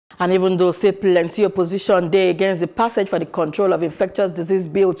And even though say plenty opposition dey against the passage for the Control of Infectious Disease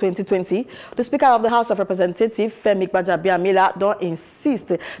Bill 2020, the Speaker of the House of Representatives, Femi Gbajabiamila, don't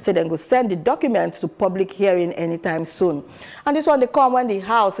insist say they go send the document to public hearing anytime soon. And this one they come when the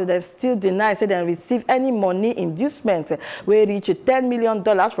House they still deny say they receive any money inducement where reach $10 million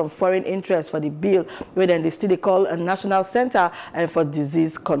from foreign interest for the bill, where then they still call a National Center for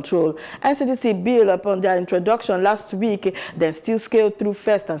Disease Control. NCDC bill upon their introduction last week, then still scaled through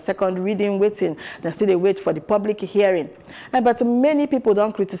first and second reading waiting. They still wait for the public hearing. But many people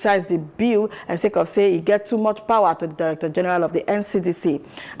don't criticize the bill and sake of say it get too much power to the Director General of the NCDC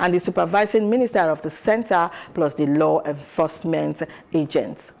and the Supervising Minister of the Center plus the law enforcement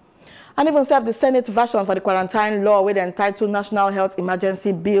agents. And even serve the Senate version for the quarantine law with the entitled National Health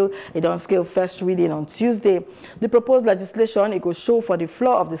Emergency Bill, it on scale first reading on Tuesday. The proposed legislation, it will show for the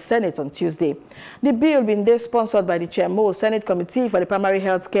floor of the Senate on Tuesday. The bill being sponsored by the Chairman Senate Committee for the Primary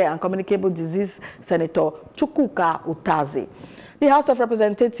Health Care and Communicable Disease, Senator Chukwuka Utazi. The House of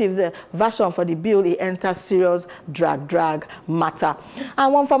Representatives, the version for the bill, it enters serious drag matter.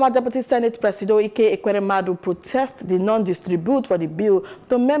 And one former Deputy Senate President, Ike Ekweremadu, protest the non-distribute for the bill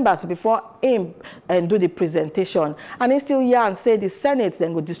to members before him and do the presentation. And he still yarn say the Senate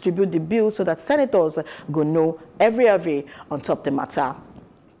then go distribute the bill so that senators go know every on top the matter.